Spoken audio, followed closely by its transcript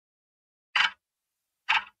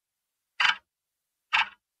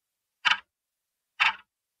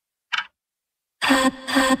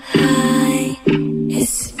Hi,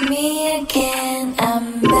 it's me again,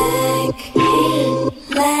 I'm back. Hey,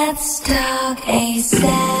 let's talk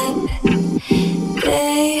ASAP. Do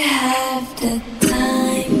you have the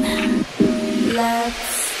time?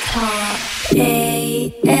 Let's talk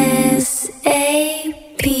ASAP,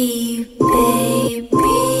 baby.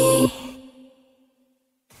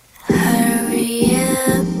 Hurry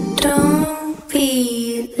up, don't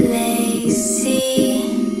be lazy.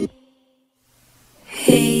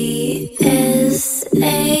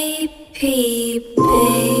 ASAP,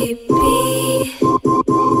 baby.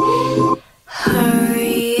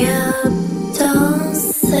 Hurry up, don't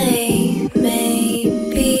say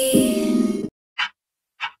maybe.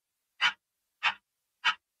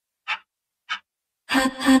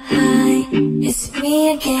 Hi, it's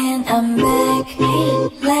me again, I'm back. Hey,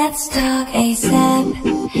 let's talk ASAP.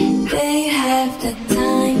 Do you have the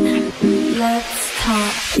time? Let's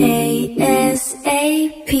talk ASAP,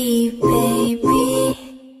 baby.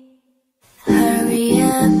 Hurry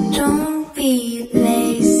up, don't be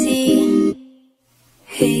lazy.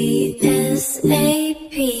 ASAP,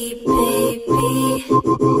 baby.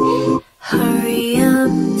 Hurry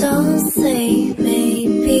up, don't say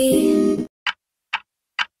maybe.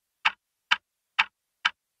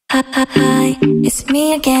 Hi, it's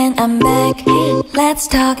me again, I'm back. Hey, let's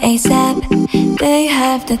talk ASAP. Do you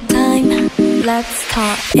have the time? Let's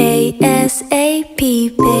talk ASAP,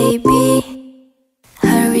 baby.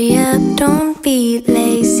 Hurry up, don't be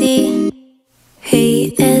lazy.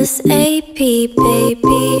 ASAP,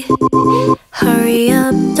 baby. Hurry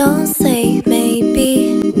up, don't say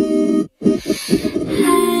maybe.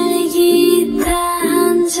 할기 다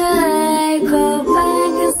한 줄 알고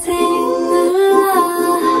밝은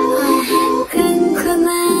끊고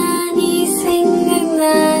나니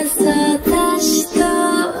생각나서 다시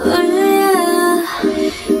떠올려.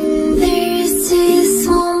 There's this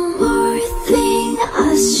one more thing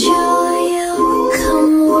I'll show you.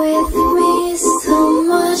 Come with me, so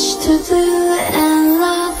much to do and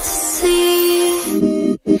lot to see.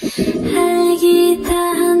 할기 다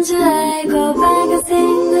한 줄 알고 빨간색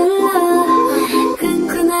눌러.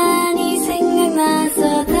 끊고 나니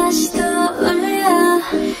생각나서 다시 떠올려.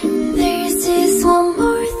 There's this one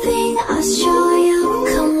more thing I'll show you.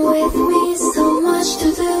 Come with me, so much to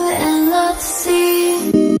do and lot to see.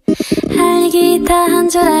 할기 다 한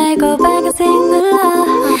줄 알고 빨간색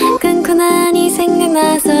눌러. 끊고 나니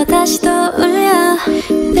생각나서 다시 떠올려.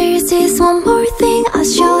 There's this one more thing I'll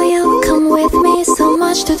show you. Come with me, so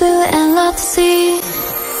much to do and lot to see.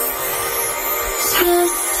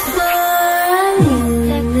 Just for a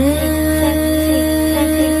minute.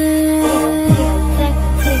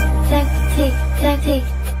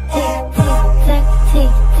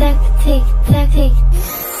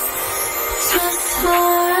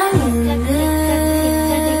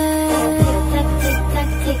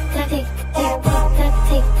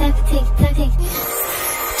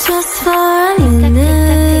 Just for a minute.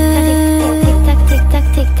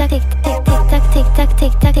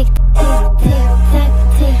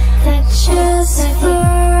 Just for a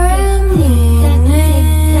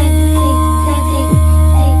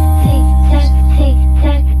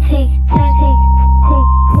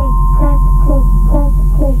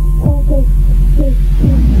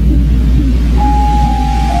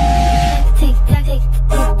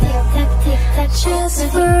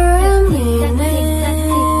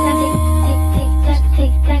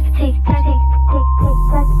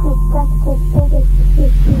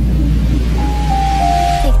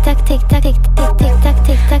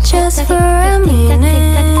just for a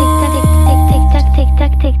minute.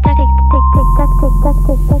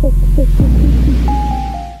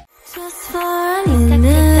 Just for a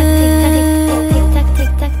minute.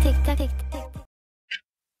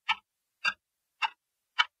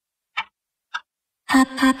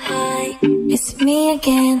 Hi, it's me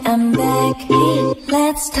again, I'm back. Hey,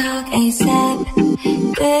 let's talk ASAP.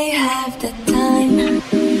 Do you have the time?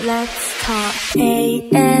 Let's talk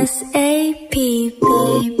ASAP,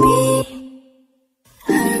 baby.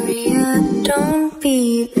 Hurry up, don't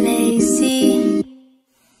be lazy.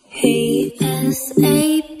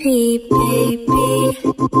 ASAP, baby.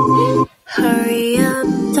 Hurry up,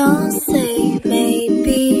 don't say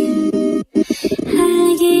maybe.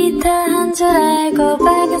 할기 다 한 줄 알고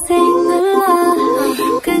빨간색 눌러.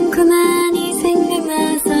 끊고 나니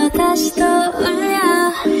생각나서 다시 떠올려.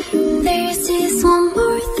 There's this one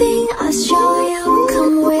more thing I'll show you.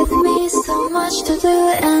 Come with me, so much to do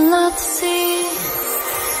and lot to see.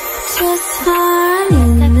 Just for a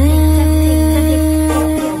minute.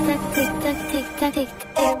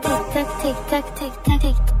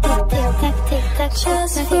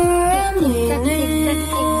 Just for a minute.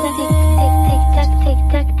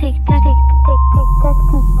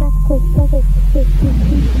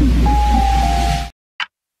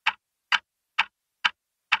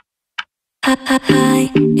 Hi,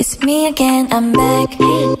 it's me again, I'm back.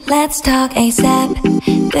 Let's talk ASAP.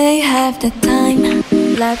 Do you have the time?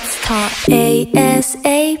 Let's talk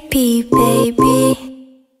ASAP, baby.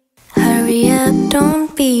 Hurry up,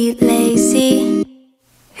 don't be lazy.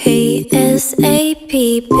 ASAP,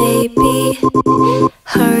 baby.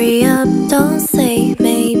 Hurry up, don't say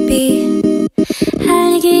maybe.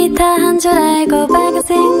 할 얘기 다 한 줄 알고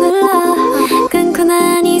빨간색 눌러. 끊고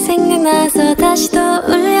나니 생각나서 다시 또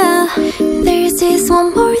울려. There's this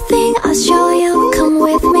one more thing I'll show you. Come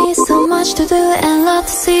with me, so much to do and lot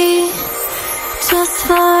to see. Just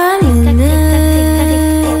for a minute.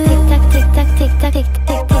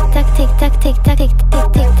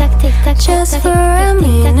 Just for a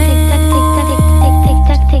minute.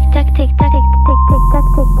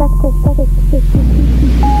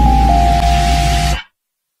 ASAP,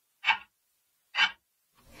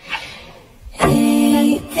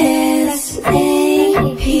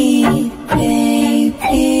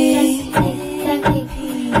 baby.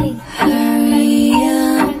 Hurry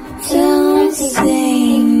up, don't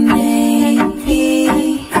say maybe.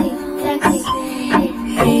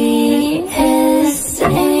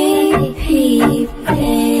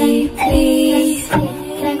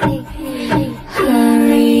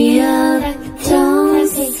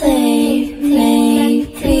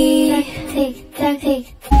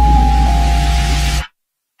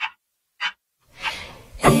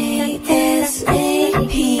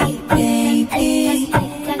 ASAP, baby.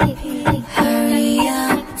 Hurry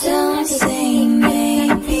up, don't say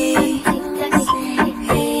maybe.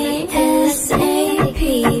 ASAP,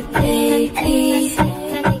 baby.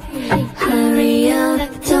 Hurry up,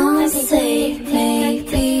 don't say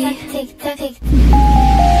maybe.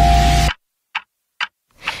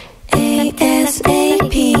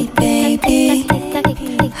 ASAP, baby.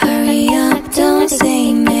 Hurry up, don't say maybe. ASAP, baby. Hurry up, don't say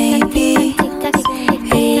maybe.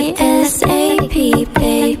 ASAP,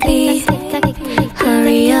 baby.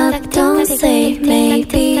 Hurry up, don't say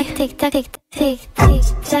maybe. Tick tock, tick tick tick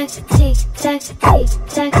tock, tick tock,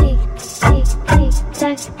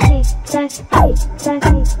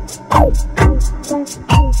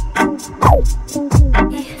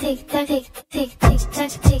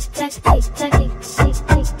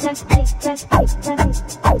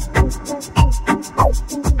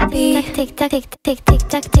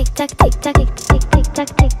 tick tock, tick tick tock,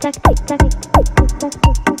 tick tock, tick tock, tick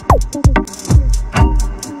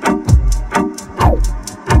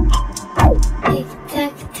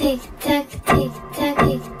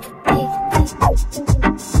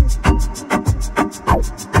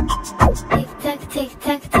tick tick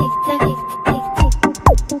tick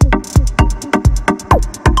tock,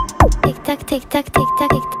 tick tock, tick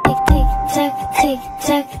tock, tick tick tock, tick tock, tick tock, tick tick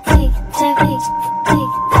tick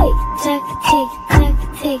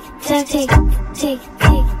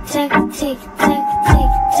tock,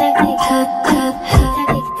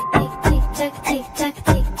 tick tock, tick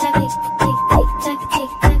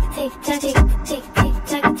tock, tick tick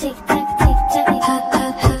tock, tick tock, tick tock, tick tock.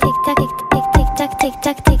 Tick tock, tick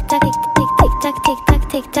tock, tick tick tock, tick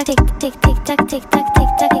tock, tick tock, tick tock, tick tock, tick tock, tick tock, tick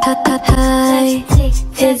Hi,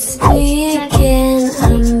 it's me again,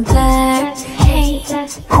 I'm back. Hey,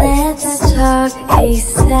 let's talk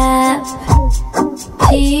ASAP.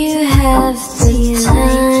 Do you have the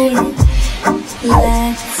time?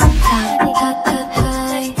 Let's talk.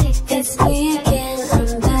 Hi, it's me again,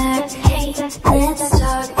 I'm back. Hey, let's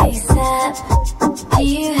talk ASAP. Do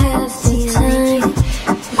you have the time?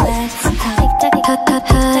 Let's talk.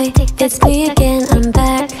 Hi, it's me again, I'm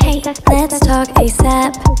back. Hey, let's talk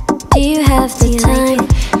ASAP. Do you have the time?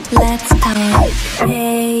 Let's talk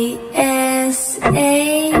ASAP,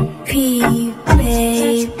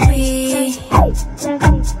 baby.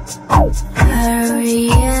 Hurry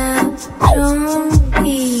up, don't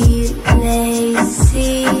be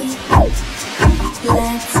lazy.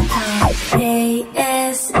 Let's talk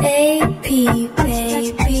ASAP,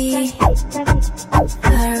 baby.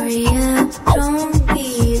 Hurry up, don't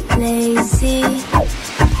be lazy.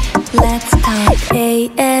 Let's talk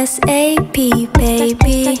ASAP,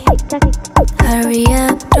 baby. Hurry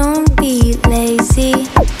up, don't be lazy.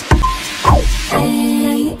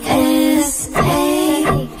 ASAP,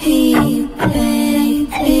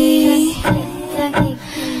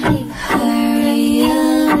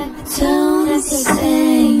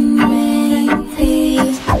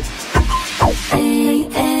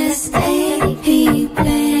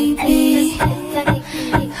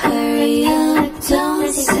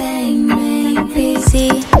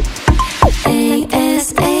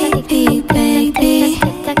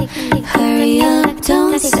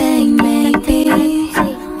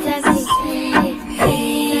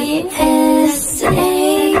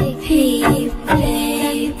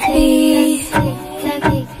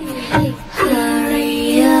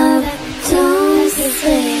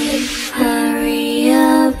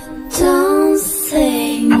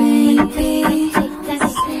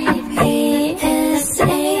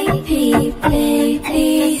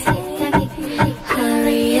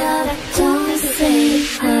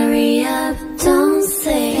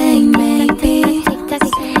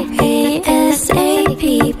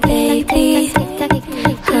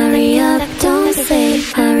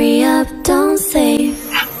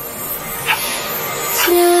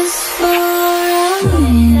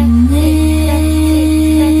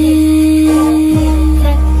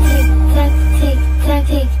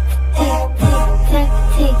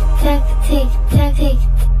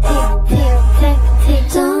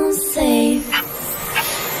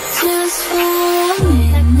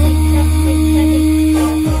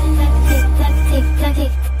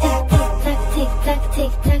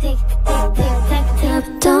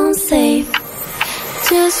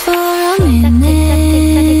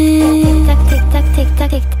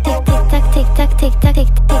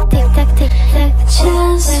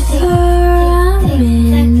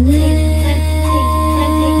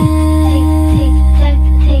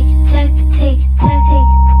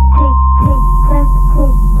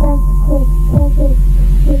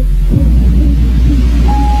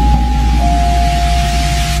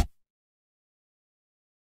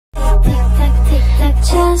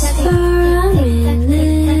 Just for a minute.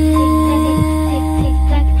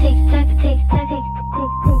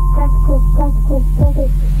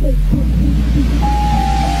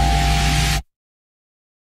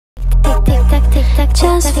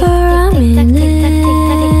 Just for a minute.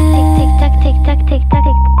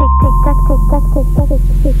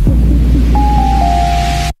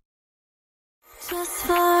 Just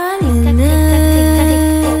for a minute.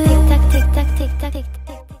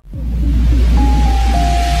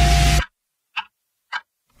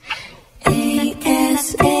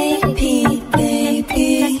 ASAP,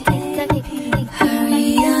 baby.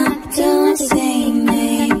 Hurry up, don't say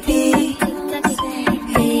maybe.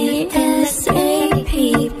 ASAP,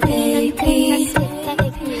 baby.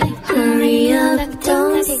 Hurry up,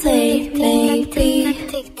 don't say baby.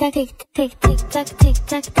 Tick tock, tick tick tick tock, tick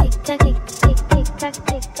tock, tick tock, tick tick tock,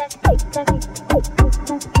 tick tock,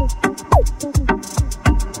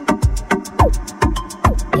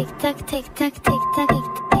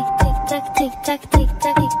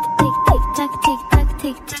 tick tock,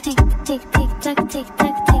 tick tock, tick tock, tick tock, tick tock, tick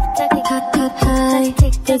tock, hi,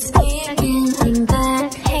 it's me again, I'm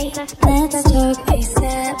back. Hey, let's talk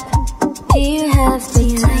ASAP. Do you have the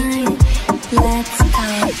time? Let's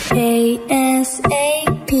talk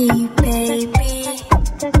ASAP, baby.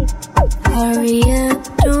 Hurry up,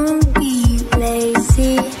 don't be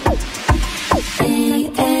lazy.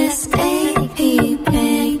 ASAP,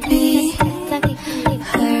 baby.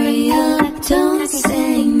 Hurry up, don't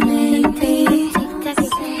say maybe.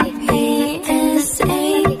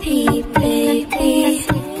 ASAP, baby.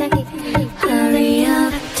 Hurry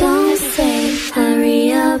up, don't say.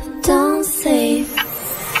 Hurry up, don't say.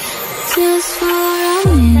 Just for a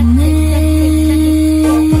minute.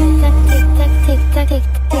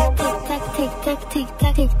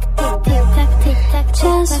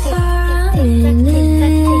 Just for a minute.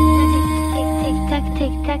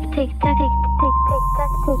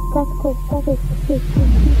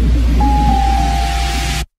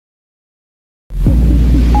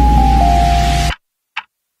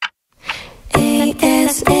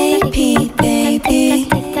 ASAP, baby.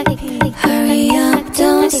 Hurry up,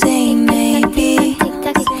 don't say maybe.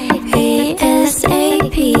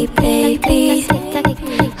 ASAP, baby.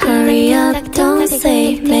 Hurry up, don't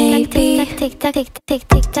say maybe. Tick tock, tick tick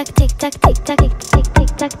tick tock, tick tock, tick tock, tick tock, tick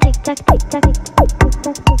tock, tick tock, tick tock, tick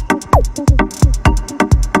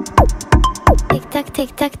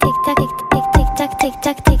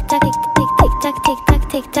tock,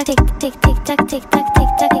 tick tock, tick tock, tick tock, tick tock,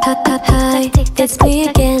 tick tock. Hi, it's me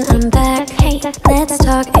again, I'm back. Hey, let's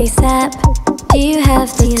talk ASAP. Do you have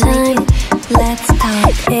the time? Let's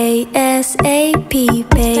talk ASAP,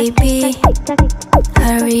 baby.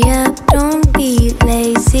 Hurry up, don't be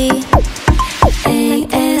lazy.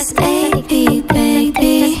 ASAP,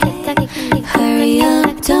 baby. Hurry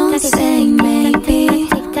up, don't say maybe.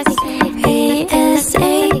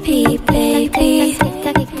 ASAP, baby.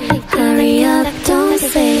 Hurry up, don't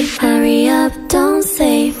say. Hurry up, don't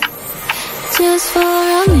say. Just for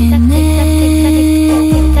a minute.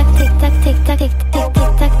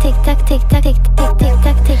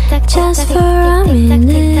 Just for a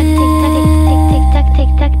minute.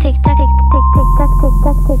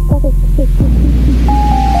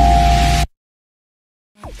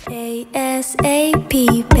 ASAP,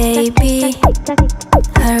 baby.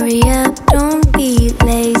 Hurry up, don't be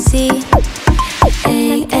lazy.